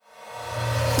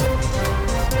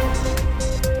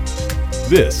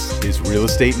This is Real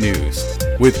Estate News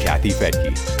with Kathy Fettke.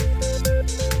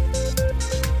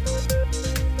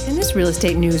 In this Real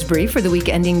Estate News brief for the week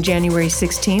ending January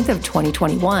 16th of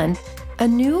 2021, a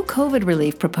new COVID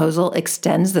relief proposal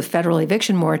extends the federal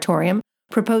eviction moratorium,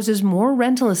 proposes more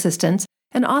rental assistance,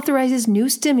 and authorizes new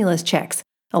stimulus checks,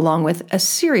 along with a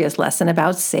serious lesson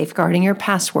about safeguarding your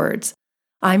passwords.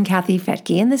 I'm Kathy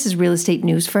Fettke, and this is Real Estate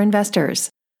News for Investors.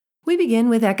 We begin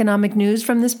with economic news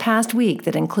from this past week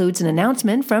that includes an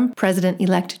announcement from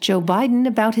President-elect Joe Biden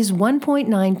about his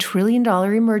 $1.9 trillion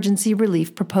emergency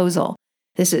relief proposal.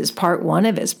 This is part one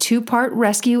of his two-part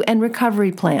rescue and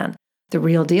recovery plan. The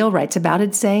Real Deal writes about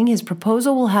it, saying his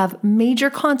proposal will have major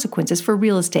consequences for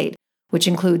real estate, which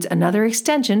includes another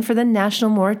extension for the national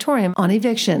moratorium on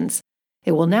evictions.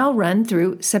 It will now run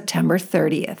through September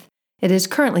 30th. It is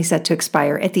currently set to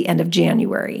expire at the end of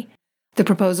January. The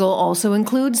proposal also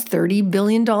includes $30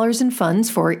 billion in funds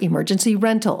for emergency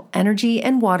rental, energy,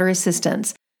 and water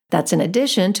assistance. That's in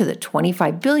addition to the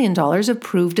 $25 billion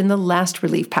approved in the last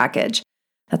relief package.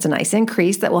 That's a nice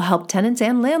increase that will help tenants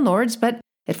and landlords, but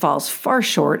it falls far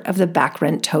short of the back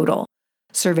rent total.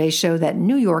 Surveys show that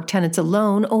New York tenants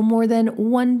alone owe more than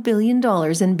 $1 billion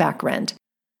in back rent.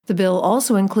 The bill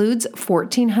also includes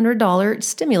 $1,400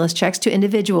 stimulus checks to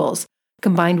individuals.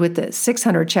 Combined with the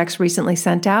 600 checks recently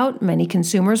sent out, many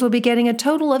consumers will be getting a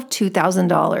total of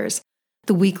 $2,000.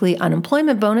 The weekly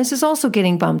unemployment bonus is also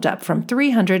getting bumped up from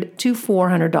 $300 to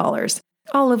 $400,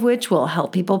 all of which will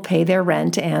help people pay their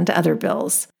rent and other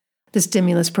bills. The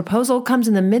stimulus proposal comes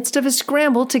in the midst of a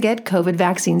scramble to get COVID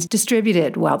vaccines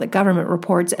distributed, while the government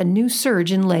reports a new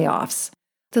surge in layoffs.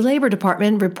 The Labor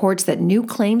Department reports that new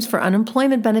claims for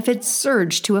unemployment benefits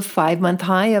surged to a 5-month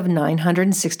high of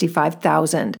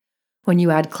 965,000. When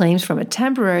you add claims from a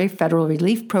temporary federal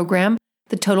relief program,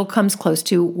 the total comes close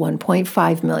to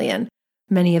 1.5 million.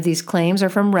 Many of these claims are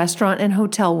from restaurant and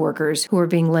hotel workers who are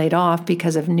being laid off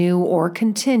because of new or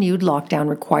continued lockdown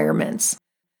requirements.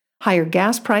 Higher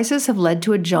gas prices have led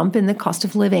to a jump in the cost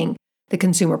of living. The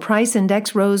Consumer Price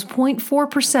Index rose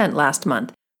 0.4% last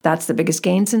month. That's the biggest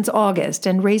gain since August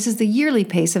and raises the yearly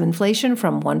pace of inflation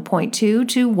from 1.2 to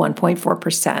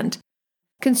 1.4%.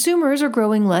 Consumers are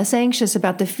growing less anxious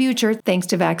about the future thanks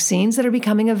to vaccines that are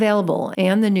becoming available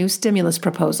and the new stimulus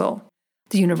proposal.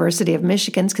 The University of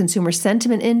Michigan's Consumer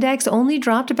Sentiment Index only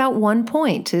dropped about 1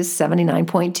 point to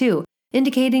 79.2,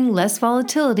 indicating less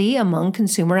volatility among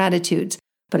consumer attitudes,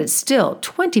 but it's still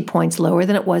 20 points lower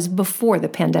than it was before the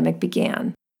pandemic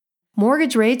began.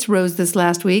 Mortgage rates rose this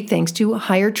last week thanks to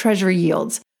higher Treasury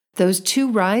yields. Those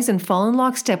two rise and fall in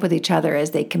lockstep with each other as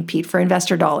they compete for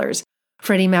investor dollars.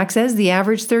 Freddie Mac says the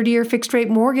average 30-year fixed-rate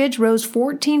mortgage rose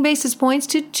 14 basis points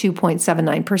to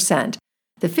 2.79%.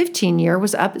 The 15-year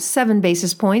was up 7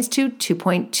 basis points to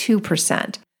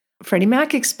 2.2%. Freddie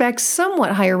Mac expects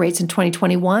somewhat higher rates in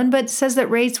 2021, but says that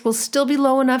rates will still be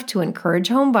low enough to encourage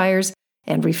home buyers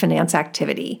and refinance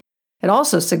activity. It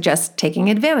also suggests taking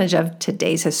advantage of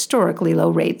today's historically low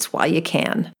rates while you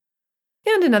can.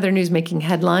 And in other news-making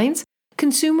headlines,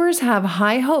 consumers have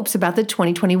high hopes about the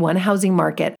 2021 housing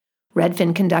market.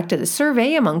 Redfin conducted a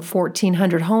survey among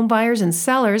 1,400 home buyers and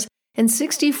sellers, and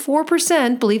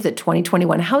 64% believe the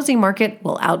 2021 housing market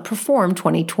will outperform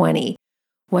 2020.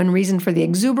 One reason for the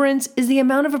exuberance is the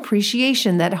amount of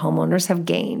appreciation that homeowners have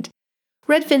gained.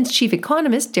 Redfin's chief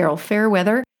economist, Daryl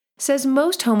Fairweather, says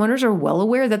most homeowners are well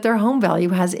aware that their home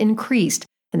value has increased,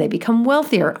 and they become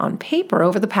wealthier on paper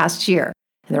over the past year,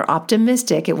 and they're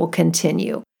optimistic it will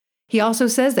continue. He also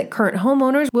says that current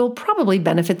homeowners will probably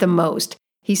benefit the most.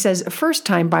 He says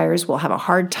first-time buyers will have a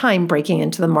hard time breaking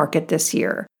into the market this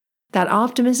year. That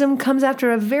optimism comes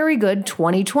after a very good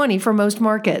 2020 for most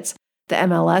markets. The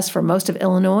MLS for most of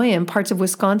Illinois and parts of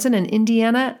Wisconsin and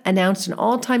Indiana announced an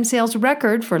all-time sales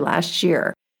record for last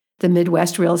year. The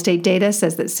Midwest real estate data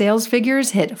says that sales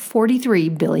figures hit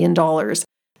 $43 billion.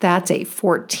 That's a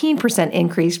 14%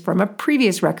 increase from a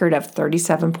previous record of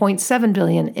 $37.7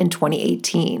 billion in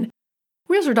 2018.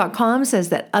 Realtor.com says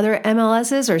that other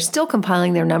MLSs are still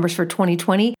compiling their numbers for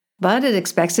 2020, but it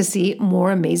expects to see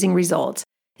more amazing results.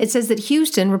 It says that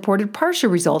Houston reported partial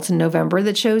results in November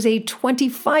that shows a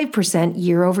 25%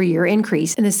 year-over-year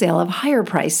increase in the sale of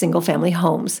higher-priced single-family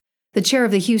homes. The chair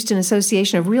of the Houston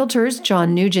Association of Realtors,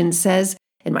 John Nugent, says,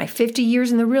 "In my 50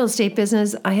 years in the real estate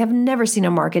business, I have never seen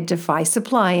a market defy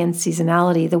supply and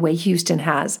seasonality the way Houston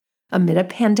has, amid a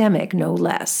pandemic no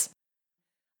less."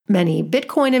 Many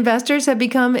Bitcoin investors have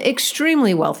become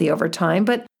extremely wealthy over time,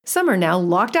 but some are now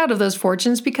locked out of those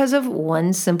fortunes because of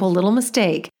one simple little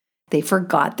mistake. They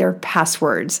forgot their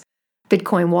passwords.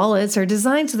 Bitcoin wallets are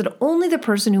designed so that only the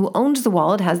person who owns the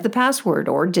wallet has the password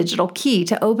or digital key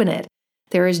to open it.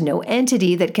 There is no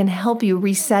entity that can help you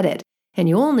reset it, and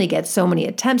you only get so many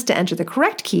attempts to enter the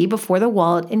correct key before the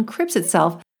wallet encrypts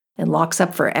itself and locks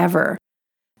up forever.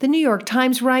 The New York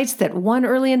Times writes that one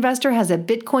early investor has a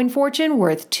Bitcoin fortune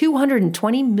worth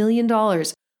 $220 million,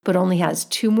 but only has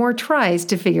 2 more tries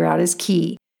to figure out his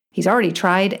key. He's already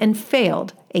tried and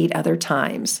failed 8 other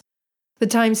times. The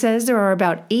Times says there are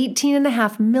about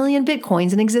 18.5 million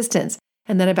Bitcoins in existence,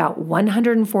 and that about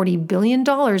 $140 billion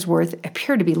worth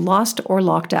appear to be lost or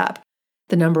locked up.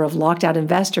 The number of locked-out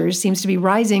investors seems to be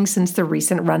rising since the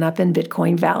recent run-up in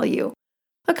Bitcoin value.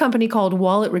 A company called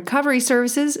Wallet Recovery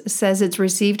Services says it's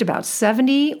received about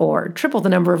 70 or triple the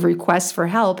number of requests for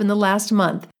help in the last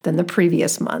month than the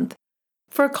previous month.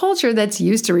 For a culture that's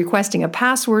used to requesting a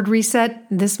password reset,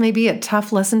 this may be a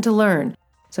tough lesson to learn.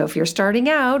 So if you're starting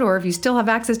out or if you still have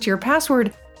access to your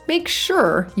password, make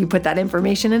sure you put that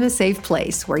information in a safe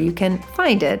place where you can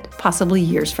find it possibly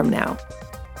years from now.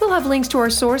 We'll have links to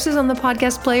our sources on the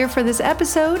podcast player for this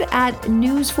episode at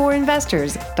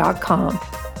newsforinvestors.com.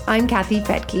 I'm Kathy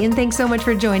Fettke, and thanks so much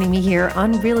for joining me here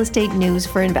on Real Estate News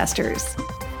for Investors.